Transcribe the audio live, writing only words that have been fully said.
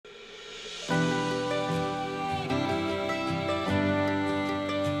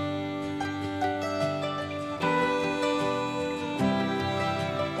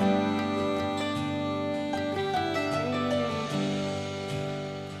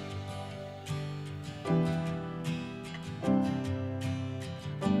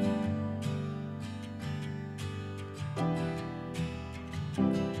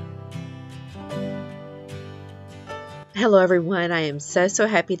Hello everyone, I am so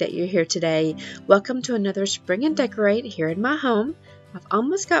happy that you're here today. Welcome to another Spring and Decorate here in my home. I've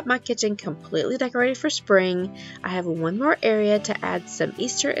almost got my kitchen completely decorated for spring. I have one more area to add some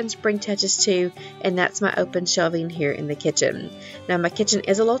Easter and spring touches to, and that's my open shelving here in the kitchen. Now my kitchen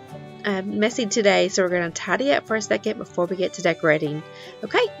is a little messy today, so we're going to tidy up for a second before we get to decorating.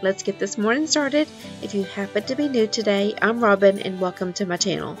 Okay, let's get this morning started. If you happen to be new today, I'm Robin and welcome to my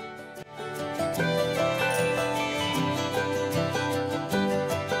channel.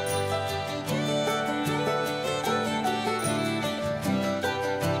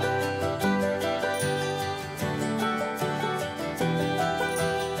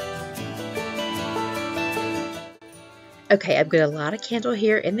 Okay, I've got a lot of candle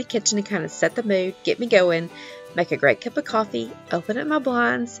here in the kitchen to kind of set the mood, get me going, make a great cup of coffee, open up my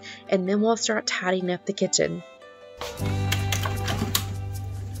blinds, and then we'll start tidying up the kitchen.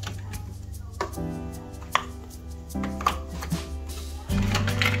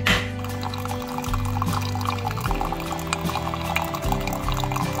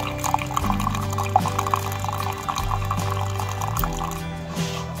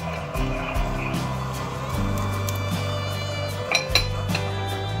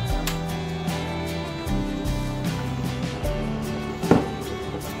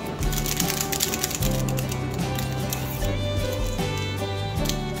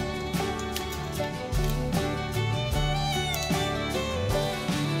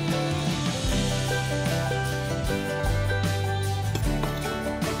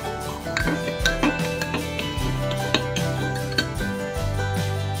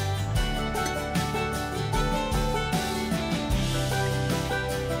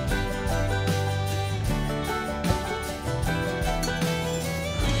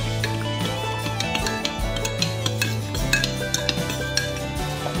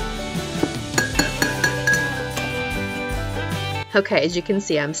 Okay, as you can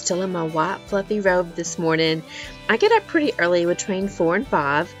see, I'm still in my white fluffy robe this morning. I get up pretty early, between 4 and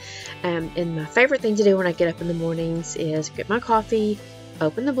 5, and my favorite thing to do when I get up in the mornings is get my coffee,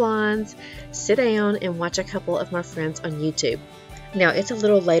 open the blinds, sit down, and watch a couple of my friends on YouTube. Now, it's a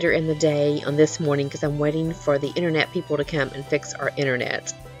little later in the day on this morning because I'm waiting for the internet people to come and fix our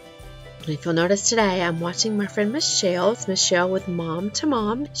internet. If you'll notice today, I'm watching my friend Michelle. It's Michelle with Mom to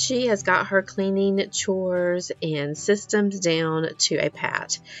Mom. She has got her cleaning, chores, and systems down to a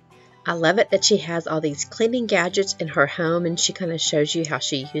pat. I love it that she has all these cleaning gadgets in her home and she kind of shows you how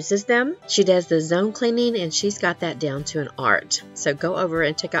she uses them. She does the zone cleaning and she's got that down to an art. So go over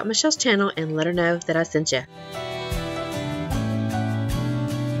and check out Michelle's channel and let her know that I sent you.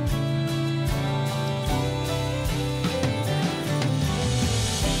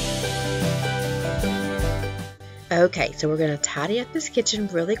 Okay, so we're going to tidy up this kitchen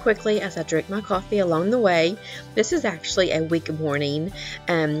really quickly as I drink my coffee along the way. This is actually a week morning.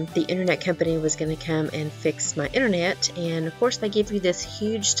 The internet company was going to come and fix my internet, and of course they give you this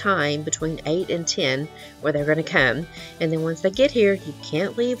huge time between 8 and 10 where they're going to come, and then once they get here you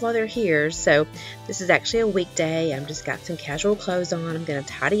can't leave while they're here. So this is actually a weekday. I've just got some casual clothes on. I'm going to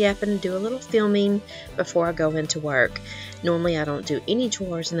tidy up and do a little filming before I go into work. Normally I don't do any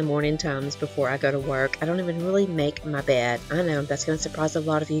chores in the morning times before I go to work. I don't even really make my bed. I know that's going to surprise a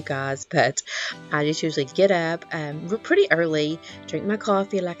lot of you guys, but I just usually get up pretty early, drink my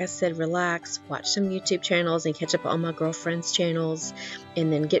coffee, like I said, relax, watch some YouTube channels and catch up on my girlfriend's channels,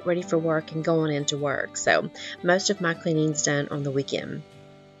 and then get ready for work and go on into work. So most of my cleaning's done on the weekend.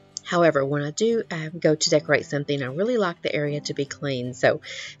 However, when I do go to decorate something, I really like the area to be clean. So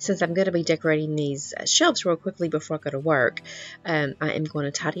since I'm going to be decorating these shelves real quickly before I go to work, I am going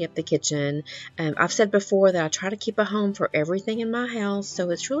to tidy up the kitchen. I've said before that I try to keep a home for everything in my house, so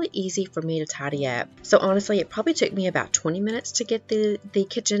it's really easy for me to tidy up. So honestly, it probably took me about 20 minutes to get the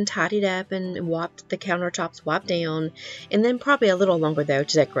kitchen tidied up and wiped the countertops wiped down, and then probably a little longer though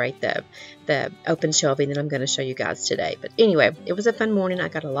to decorate the open shelving that I'm going to show you guys today. But anyway, it was a fun morning. I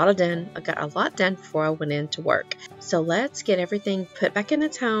got a lot done before I went into work. So let's get everything put back in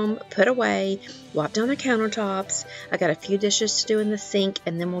its home, put away, wipe down the countertops. I got a few dishes to do in the sink,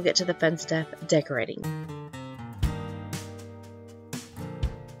 and then we'll get to the fun stuff, decorating.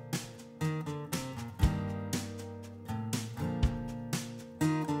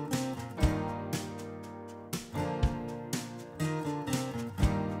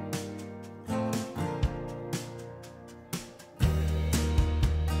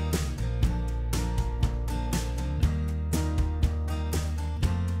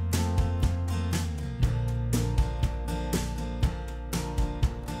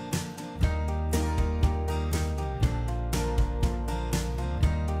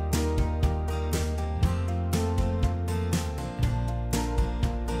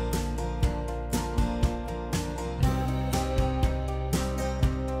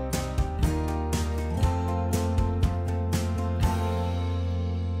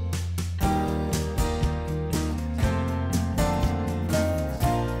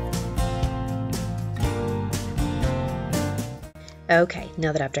 Okay,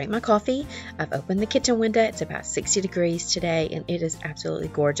 now that I've drank my coffee, I've opened the kitchen window. It's about 60 degrees today, and it is absolutely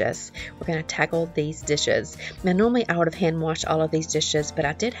gorgeous. We're going to tackle these dishes. Now, normally I would have hand washed all of these dishes, but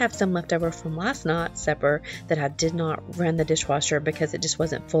I did have some left over from last night's supper that I did not run the dishwasher because it just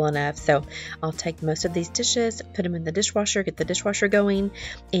wasn't full enough. So I'll take most of these dishes, put them in the dishwasher, get the dishwasher going,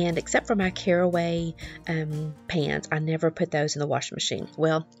 and except for my caraway pans, I never put those in the washing machine.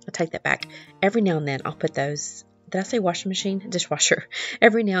 Well, I'll take that back. Every now and then I'll put those. Did I say washing machine? Dishwasher.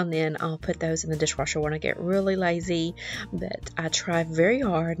 Every now and then I'll put those in the dishwasher when I get really lazy, but I try very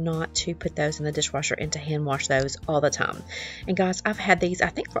hard not to put those in the dishwasher and to hand wash those all the time. And guys, I've had these I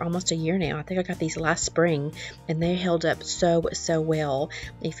think for almost a year now. I think I got these last spring and they held up so well.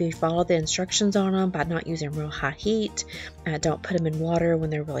 If you follow the instructions on them by not using real high heat, don't put them in water when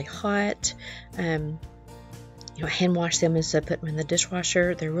they're really hot. Hand wash them instead of put them in the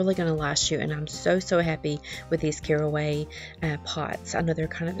dishwasher. They're really going to last you, and I'm so happy with these caraway pots. I know they're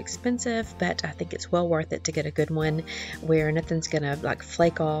kind of expensive, but I think it's well worth it to get a good one where nothing's going to like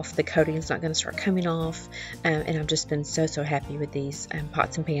flake off, the coating's not going to start coming off, and I've just been so happy with these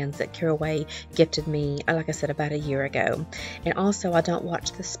pots and pans that Caraway gifted me, like I said, about a year ago. And also, I don't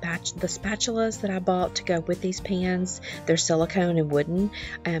watch the spatulas that I bought to go with these pans. They're silicone and wooden.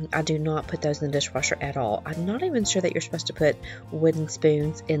 I do not put those in the dishwasher at all. I'm not even sure that you're supposed to put wooden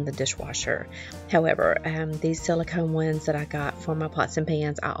spoons in the dishwasher. However, these silicone ones that I got for my pots and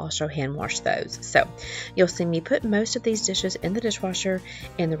pans, I also hand wash those. So you'll see me put most of these dishes in the dishwasher,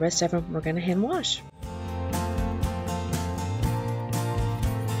 and the rest of them we're going to hand wash.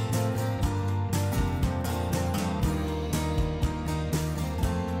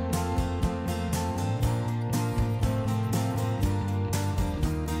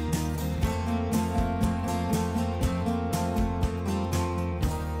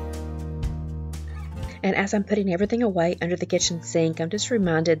 And as I'm putting everything away under the kitchen sink, I'm just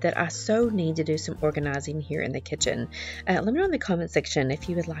reminded that I so need to do some organizing here in the kitchen. Let me know in the comment section if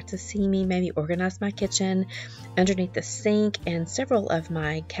you would like to see me maybe organize my kitchen underneath the sink, and several of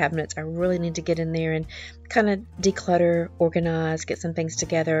my cabinets I really need to get in there and kind of declutter, organize, get some things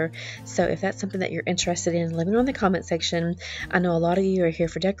together. So if that's something that you're interested in, let me know in the comment section. I know a lot of you are here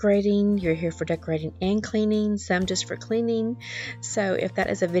for decorating. You're here for decorating and cleaning, some just for cleaning. So if that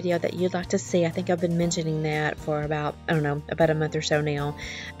is a video that you'd like to see, I think I've been mentioning that for about, I don't know, about a month or so now,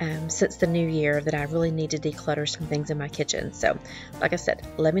 since the new year, that I really need to declutter some things in my kitchen. So like I said,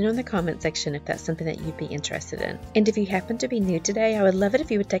 let me know in the comment section if that's something that you'd be interested in. And if you happen to be new today, I would love it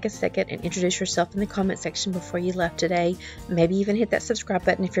if you would take a second and introduce yourself in the comment section before you left today. Maybe even hit that subscribe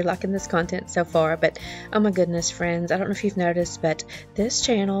button if you're liking this content so far. But oh my goodness, friends, I don't know if you've noticed, but this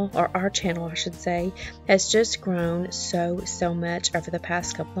channel, or our channel I should say, has just grown so much over the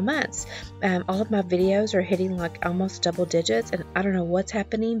past couple of months. All of my videos are hitting like almost double digits, and I don't know what's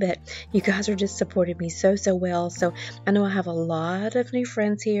happening, but you guys are just supporting me so well. So I know I have a lot of new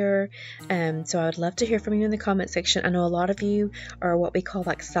friends here, so I would love to hear from you in the comment section. I know a lot of you are what we call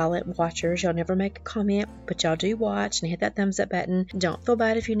like silent watchers. Y'all never make a comment, but y'all do watch and hit that thumbs up button. Don't feel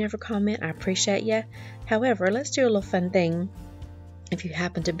bad if you never comment. I appreciate you. However, let's do a little fun thing. If you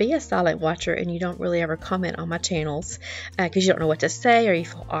happen to be a silent watcher and you don't really ever comment on my channels because you don't know what to say, or you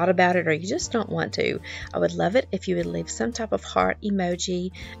feel odd about it, or you just don't want to, I would love it if you would leave some type of heart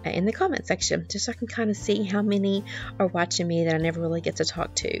emoji in the comment section, just so I can kind of see how many are watching me that I never really get to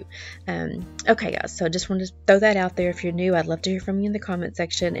talk to. Okay guys, so I just wanted to throw that out there. If you're new, I'd love to hear from you in the comment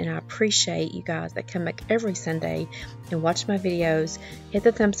section, and I appreciate you guys that come back every Sunday and watch my videos. Hit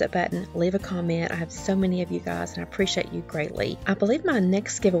the thumbs up button, leave a comment. I have so many of you guys, and I appreciate you greatly. I believe my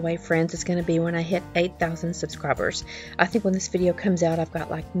next giveaway, friends, is going to be when I hit 8,000 subscribers. I think when this video comes out, I've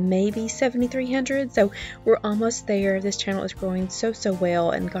got like maybe 7,300, so we're almost there. This channel is growing so well,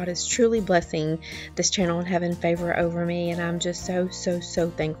 and God is truly blessing this channel and having favor over me, and I'm just so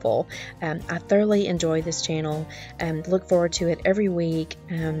thankful. I thoroughly enjoy this channel and look forward to it every week.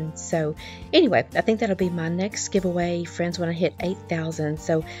 So anyway, I think that'll be my next giveaway, friends, when I hit 8,000.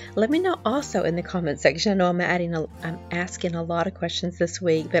 So let me know also in the comment section. I know I'm asking a lot of questions this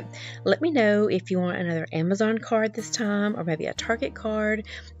week, but let me know if you want another Amazon card this time, or maybe a Target card,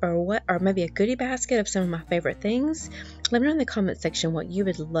 or maybe a goodie basket of some of my favorite things. Let me know in the comment section what you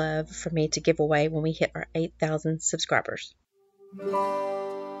would love for me to give away when we hit our 8,000 subscribers.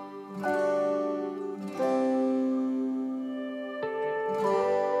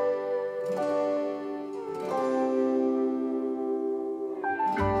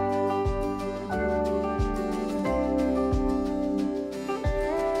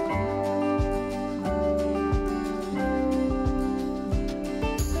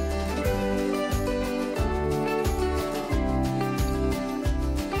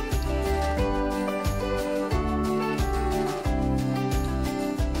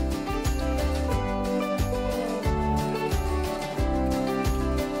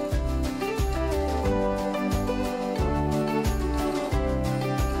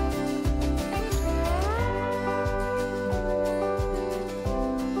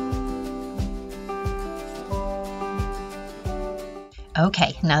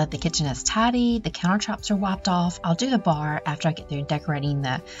 Okay, now that the kitchen is tidy, the countertops are wiped off, I'll do the bar after I get through decorating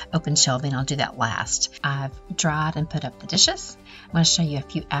the open shelving. I'll do that last. I've dried and put up the dishes. I'm going to show you a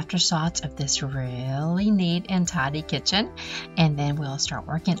few after shots of this really neat and tidy kitchen, and then we'll start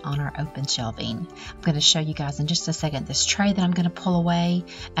working on our open shelving. I'm going to show you guys in just a second this tray that I'm going to pull away.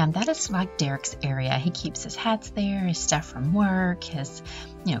 That is like Derek's area. He keeps his hats there, his stuff from work, his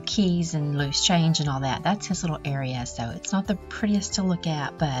keys and loose change and all that. That's his little area, so it's not the prettiest to look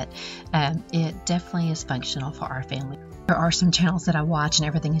at, but it definitely is functional for our family. There are some channels that I watch and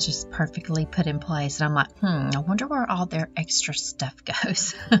everything is just perfectly put in place, and I'm like, I wonder where all their extra stuff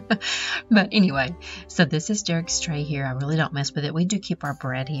goes. But anyway, so this is Derek's tray here. I really don't mess with it. We do keep our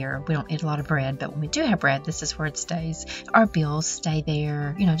bread here. We don't eat a lot of bread, but when we do have bread, this is where it stays. Our bills stay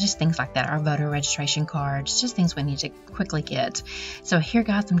there, just things like that. Our voter registration cards, just things we need to quickly get. So here,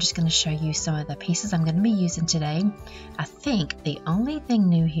 guys, I'm just going to show you some of the pieces I'm going to be using today. I think the only thing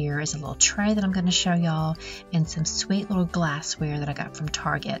new here is a little tray that I'm going to show y'all and some sweet little glassware that I got from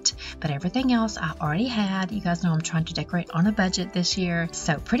Target, but everything else I already had. You guys know I'm trying to decorate on a budget this year,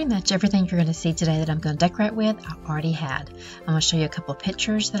 so pretty much everything you're going to see today that I'm going to decorate with I already had. I'm going to show you a couple of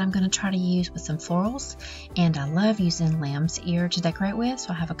pictures that I'm going to try to use with some florals, and I love using lamb's ear to decorate with,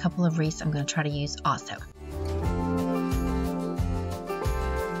 so I have a couple of wreaths I'm going to try to use also.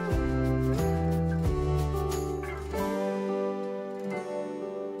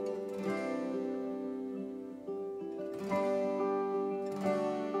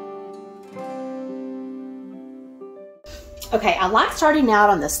 Okay, I like starting out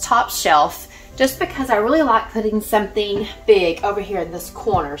on this top shelf just because I really like putting something big over here in this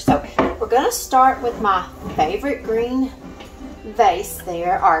corner. So we're going to start with my favorite green vase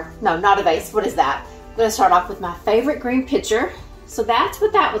there, or no, not a vase, what is that? I'm going to start off with my favorite green pitcher. So that's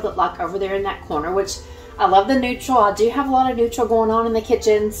what that would look like over there in that corner, which I love the neutral. I do have a lot of neutral going on in the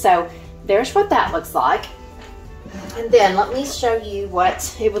kitchen, so there's what that looks like. And then let me show you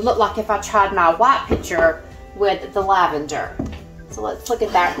what it would look like if I tried my white pitcher with the lavender. So let's look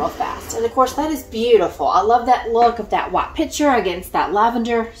at that real fast. And of course, that is beautiful. I love that look of that white pitcher against that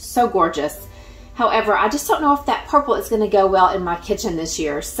lavender. So gorgeous. However, I just don't know if that purple is going to go well in my kitchen this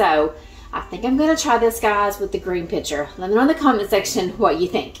year. So I think I'm going to try this, guys, with the green pitcher. Let me know in the comment section what you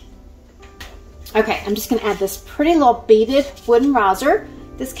think. Okay, I'm just going to add this pretty little beaded wooden riser.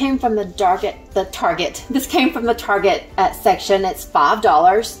 This came from the Target. This came from the Target section. It's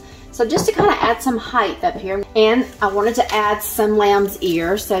 $5. So just to kind of add some height up here. And I wanted to add some lamb's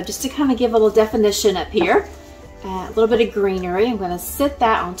ear. So just to kind of give a little definition up here. A little bit of greenery. I'm going to sit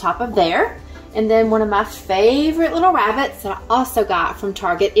that on top of there. And then one of my favorite little rabbits that I also got from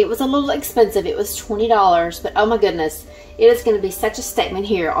Target. It was a little expensive. It was $20. But oh my goodness. It is going to be such a statement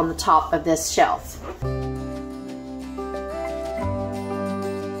here on the top of this shelf.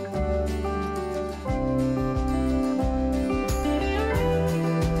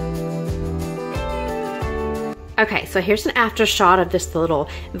 Okay, so here's an after shot of this little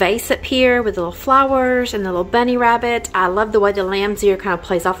vase up here with the little flowers and the little bunny rabbit. I love the way the lamb's ear kind of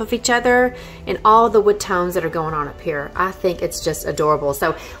plays off of each other and all the wood tones that are going on up here. I think it's just adorable.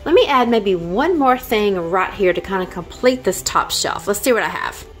 So let me add maybe one more thing right here to kind of complete this top shelf. Let's see what I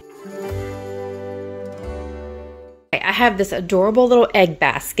have. I have this adorable little egg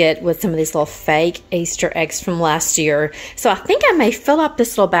basket with some of these little fake Easter eggs from last year. So I think I may fill up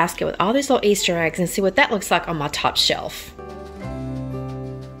this little basket with all these little Easter eggs and see what that looks like on my top shelf.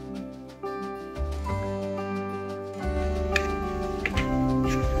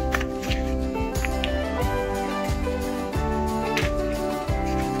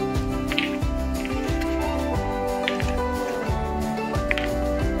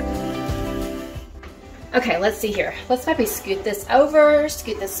 Okay, let's see here. Let's maybe scoot this over,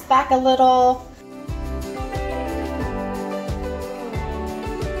 scoot this back a little.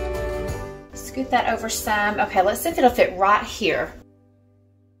 Scoot that over some. Okay, let's see if it'll fit right here.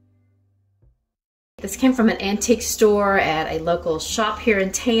 This came from an antique store at a local shop here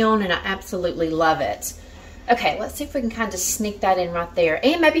in town, and I absolutely love it. Okay, let's see if we can kind of sneak that in right there.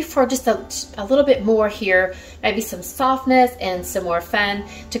 And maybe for just a little bit more here, maybe some softness and some more fun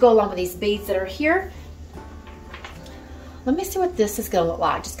to go along with these beads that are here. Let me see what this is going to look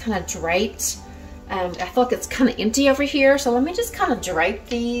like. Just kind of draped. I feel like it's kind of empty over here. So let me just kind of drape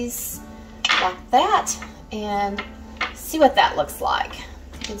these like that and see what that looks like.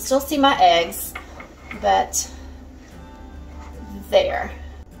 You can still see my eggs, but there.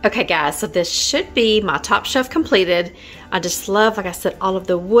 Okay guys, so this should be my top shelf completed. I just love, like I said, all of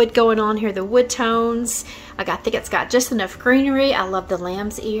the wood going on here, the wood tones. I think it's got just enough greenery. I love the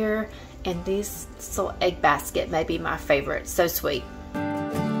lamb's ear. And this little egg basket may be my favorite. So sweet.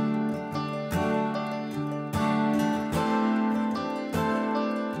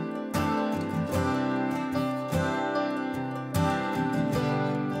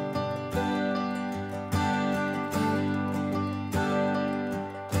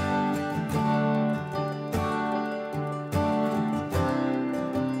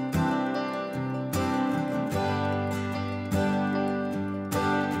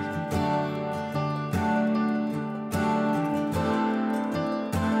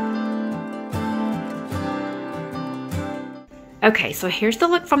 Okay, so here's the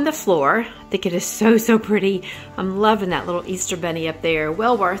look from the floor. I think it is so, so pretty. I'm loving that little Easter bunny up there.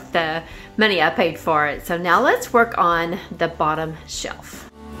 Well worth the money I paid for it. So now let's work on the bottom shelf.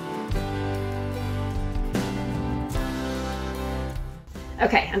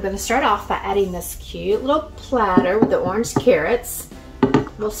 Okay, I'm gonna start off by adding this cute little platter with the orange carrots.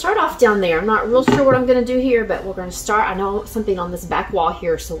 We'll start off down there. I'm not real sure what I'm gonna do here, but we're gonna start. I know something on this back wall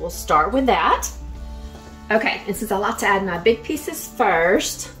here, so we'll start with that. Okay, and since I like to add my big pieces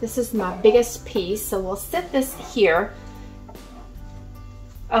first, this is my biggest piece, so we'll set this here.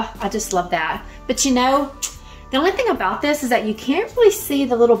 Oh, I just love that. But you know, the only thing about this is that you can't really see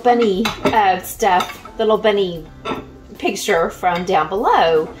the little bunny stuff, the little bunny picture from down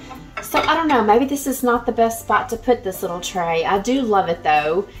below. So I don't know, maybe this is not the best spot to put this little tray. I do love it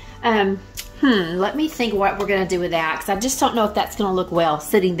though. Let me think what we're gonna do with that, because I just don't know if that's gonna look well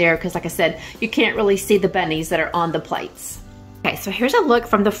sitting there, because like I said, you can't really see the bunnies that are on the plates. Okay, so here's a look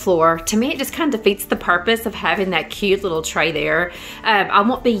from the floor. To me, it just kind of defeats the purpose of having that cute little tray there. I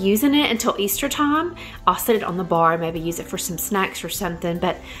won't be using it until Easter time. I'll set it on the bar, maybe use it for some snacks or something,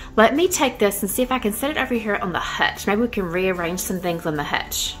 but let me take this and see if I can set it over here on the hutch. Maybe we can rearrange some things on the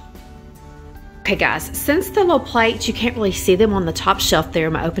hutch. Okay guys, since the little plates, you can't really see them on the top shelf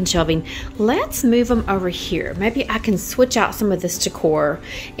there, my open shelving, let's move them over here. Maybe I can switch out some of this decor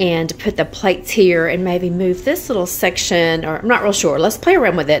and put the plates here and maybe move this little section, or I'm not real sure. Let's play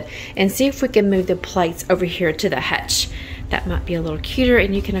around with it and see if we can move the plates over here to the hutch. That might be a little cuter,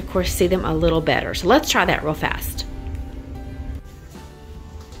 and you can of course see them a little better. So let's try that real fast.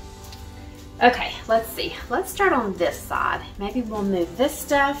 Okay, let's see. Let's start on this side. Maybe we'll move this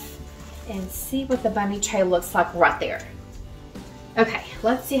stuff and see what the bunny tray looks like right there. Okay,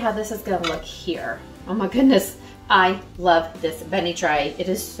 let's see how this is gonna look here. Oh my goodness, I love this bunny tray. It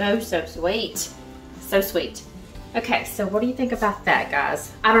is so, so sweet. So sweet. Okay, so what do you think about that,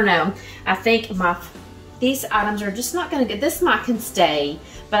 guys? I don't know. I think these items are just not gonna get, this might can stay,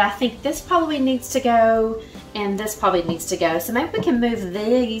 but I think this probably needs to go, and this probably needs to go. So maybe we can move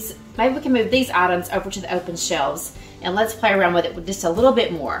these, items over to the open shelves, and let's play around with it just a little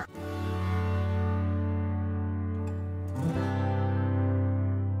bit more.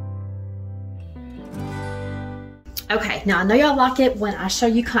 Okay, now I know y'all like it when I show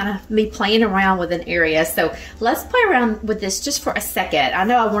you kind of me playing around with an area, so let's play around with this just for a second. I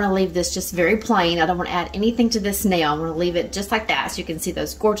know I want to leave this just very plain. I don't want to add anything to this now. I want to leave it just like that so you can see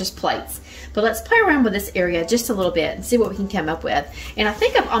those gorgeous plates. But let's play around with this area just a little bit and see what we can come up with. And I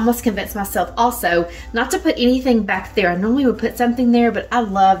think I've almost convinced myself also not to put anything back there. I normally would put something there, but I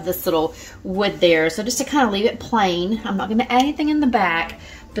love this little wood there. So just to kind of leave it plain, I'm not going to add anything in the back.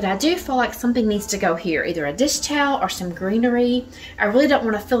 But I do feel like something needs to go here, either a dish towel or some greenery. I really don't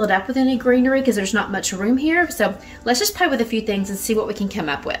want to fill it up with any greenery because there's not much room here. So let's just play with a few things and see what we can come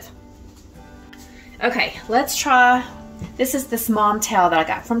up with. Okay, let's try, this is this mom towel that I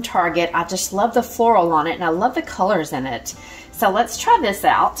got from Target. I just love the floral on it and I love the colors in it. So let's try this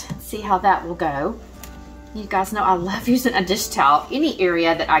out, see how that will go. You guys know I love using a dish towel any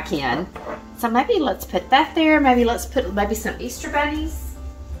area that I can. So maybe let's put that there. Maybe let's put some Easter bunnies.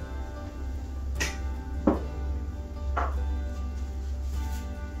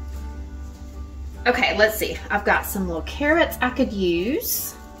 Okay, let's see. I've got some little carrots I could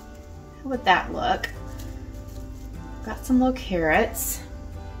use. How would that look? Got some little carrots.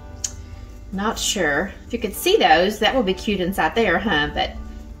 Not sure. If you could see those, that would be cute inside there, huh? But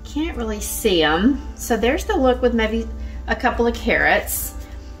can't really see them. So there's the look with maybe a couple of carrots.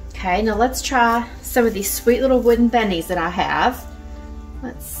 Okay, now let's try some of these sweet little wooden bunnies that I have.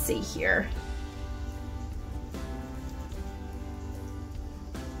 Let's see here.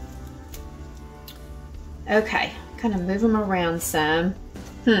 Okay, kind of move them around some.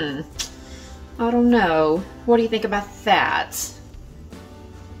 I don't know. What do you think about that?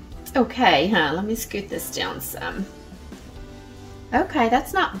 Okay, huh? Let me scoot this down some. Okay,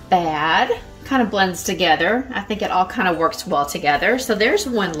 that's not bad. Kind of blends together. I think it all kind of works well together. So there's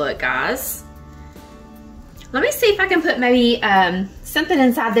one look, guys. Let me see if I can put maybe something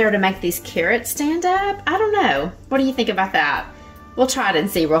inside there to make these carrots stand up. I don't know. What do you think about that? We'll try it and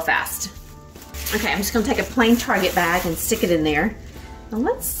see real fast. Okay, I'm just gonna take a plain Target bag and stick it in there. Now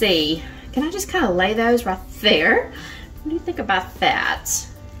let's see, can I just kind of lay those right there? What do you think about that?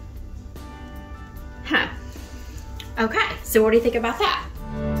 Huh. Okay, so what do you think about that?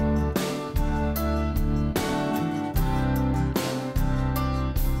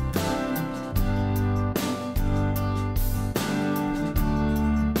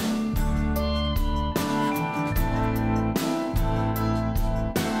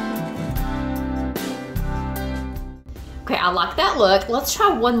 Okay, I like that look. Let's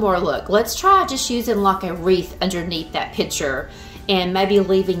try one more look. Let's try just using like a wreath underneath that picture and maybe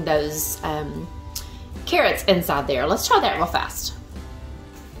leaving those carrots inside there. Let's try that real fast.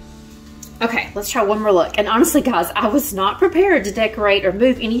 Okay, let's try one more look. And honestly, guys, I was not prepared to decorate or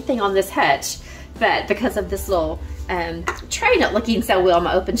move anything on this hutch, but because of this little tray not looking so well on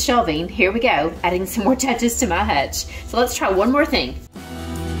my open shelving, here we go, adding some more touches to my hutch. So let's try one more thing.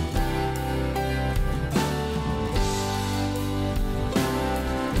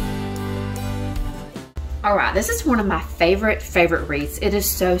 All right, this is one of my favorite wreaths. It is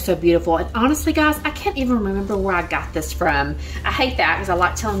so beautiful. And honestly, guys, I can't even remember where I got this from. I hate that because I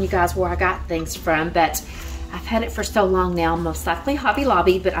like telling you guys where I got things from, but I've had it for so long now, most likely Hobby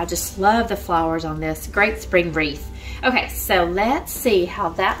Lobby, but I just love the flowers on this. Great spring wreath. Okay, so let's see how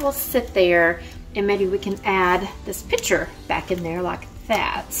that will sit there, and maybe we can add this picture back in there like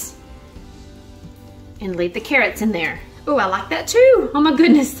that. And leave the carrots in there. Oh, I like that too. Oh my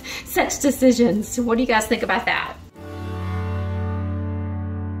goodness, such decisions. What do you guys think about that?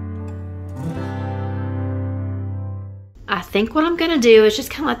 I think what I'm gonna do is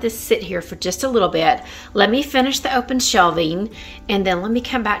just kind of let this sit here for just a little bit. Let me finish the open shelving, and then let me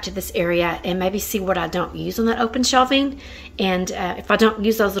come back to this area and maybe see what I don't use on that open shelving. And if I don't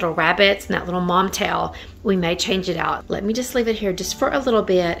use those little rabbits and that little mom tail, we may change it out. Let me just leave it here just for a little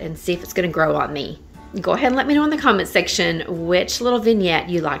bit and see if it's gonna grow on me. Go ahead and let me know in the comment section which little vignette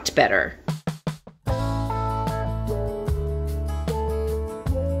you liked better.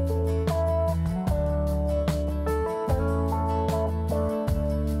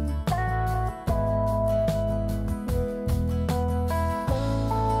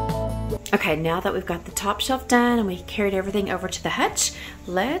 Okay, now that we've got the top shelf done and we carried everything over to the hutch,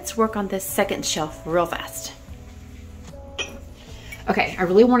 let's work on this second shelf real fast. Okay, I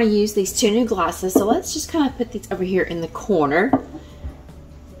really want to use these two new glasses, so let's just kind of put these over here in the corner,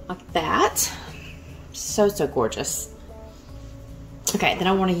 like that. So gorgeous. Okay, then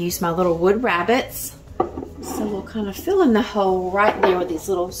I want to use my little wood rabbits. So we'll kind of fill in the hole right there with these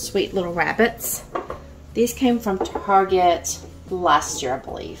little sweet little rabbits. These came from Target last year, I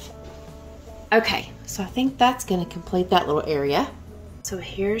believe. Okay, so I think that's going to complete that little area. So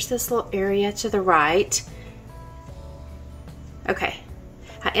here's this little area to the right. Okay,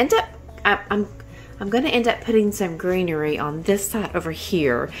 I'm going to end up putting some greenery on this side over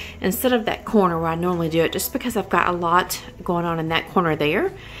here instead of that corner where I normally do it, just because I've got a lot going on in that corner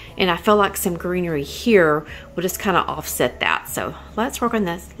there, and I feel like some greenery here will just kind of offset that. So let's work on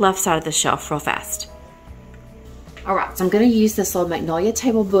this left side of the shelf real fast. All right, so I'm going to use this little Magnolia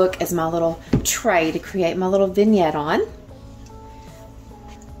table book as my little tray to create my little vignette on.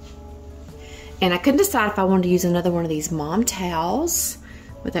 And I couldn't decide if I wanted to use another one of these mom towels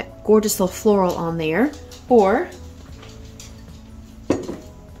with that gorgeous little floral on there, or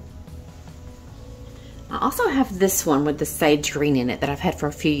I also have this one with the sage green in it that I've had for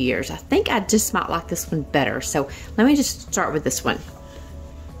a few years. I think I just might like this one better, so let me just start with this one.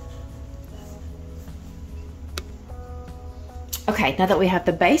 Okay, now that we have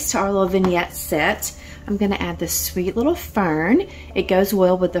the base to our little vignette set, I'm going to add this sweet little fern. It goes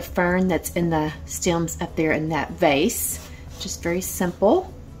well with the fern that's in the stems up there in that vase. Just very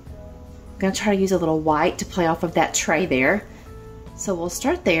simple. I'm going to try to use a little white to play off of that tray there. So we'll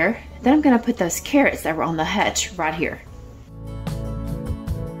start there. Then I'm going to put those carrots that were on the hutch right here.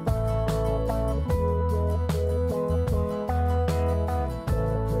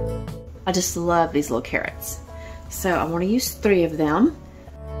 I just love these little carrots. So I want to use 3 of them.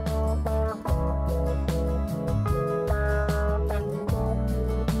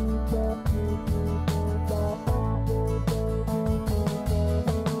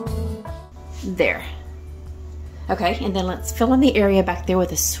 There. Okay, and then let's fill in the area back there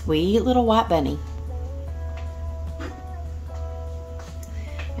with a sweet little white bunny.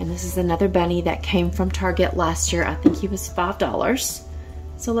 And this is another bunny that came from Target last year. I think he was $5.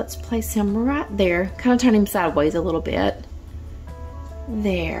 So let's place him right there. Kind of turn him sideways a little bit.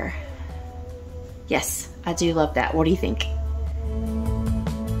 There. Yes, I do love that. What do you think?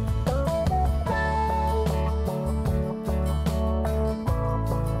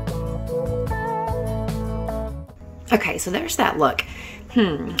 Okay, so there's that look.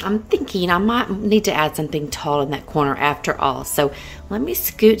 I'm thinking I might need to add something tall in that corner after all. So let me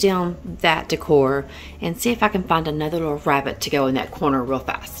scoot down that decor and see if I can find another little rabbit to go in that corner real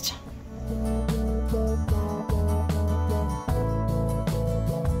fast.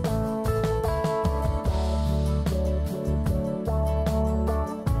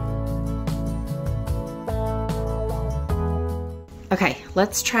 Okay,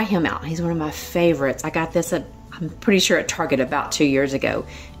 let's try him out. He's one of my favorites. I got this at I'm pretty sure at Target about 2 years ago.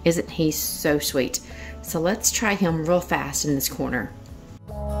 Isn't he so sweet? So let's try him real fast in this corner.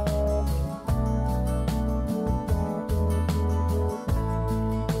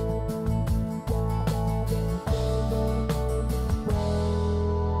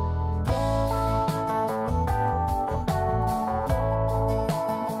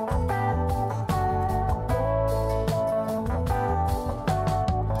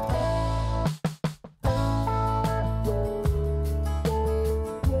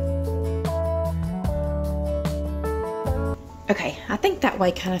 Okay, I think that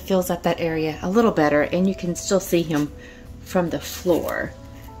way kind of fills up that area a little better, and you can still see him from the floor.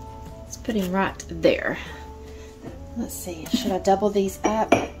 Let's put him right there. Let's see, should I double these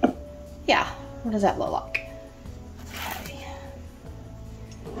up? Yeah, what does that look like? Okay.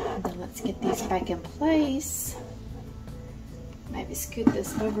 And then let's get these back in place. Maybe scoot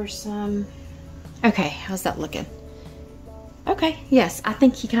this over some. Okay, how's that looking? Okay, yes, I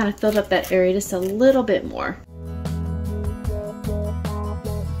think he kind of filled up that area just a little bit more.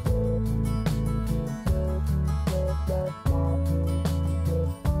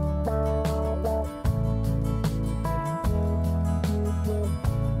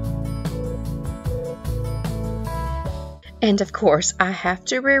 And of course, I have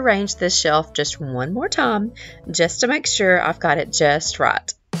to rearrange this shelf just one more time, just to make sure I've got it just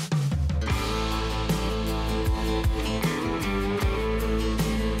right.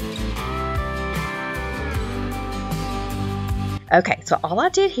 Okay, so all I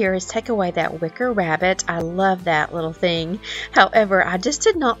did here is take away that wicker rabbit. I love that little thing. However, I just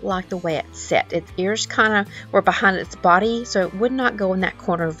did not like the way it sat. Its ears kind of were behind its body, so it would not go in that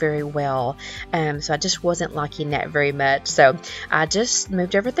corner very well. So I just wasn't liking that very much. So I just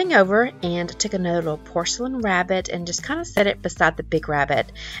moved everything over and took another little porcelain rabbit and just kind of set it beside the big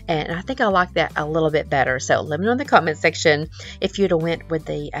rabbit. And I think I like that a little bit better. So let me know in the comment section if you'd have went with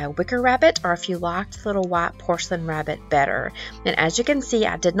the wicker rabbit or if you liked the little white porcelain rabbit better. And as you can see,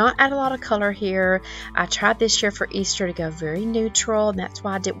 I did not add a lot of color here. I tried this year for Easter to go very neutral, and that's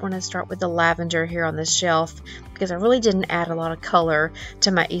why I didn't want to start with the lavender here on the shelf, because I really didn't add a lot of color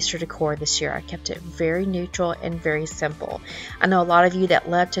to my Easter decor this year. I kept it very neutral and very simple. I know a lot of you that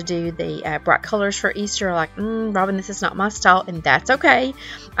love to do the bright colors for Easter are like, Robin, this is not my style, and that's okay.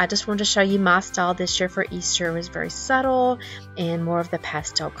 I just wanted to show you my style this year for Easter. It was very subtle and more of the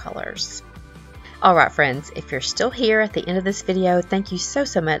pastel colors. Alright friends, if you're still here at the end of this video, thank you so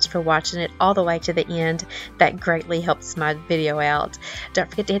much for watching it all the way to the end. That greatly helps my video out. Don't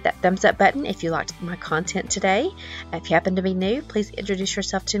forget to hit that thumbs up button if you liked my content today. If you happen to be new, please introduce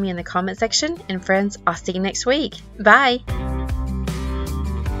yourself to me in the comment section. And friends, I'll see you next week. Bye!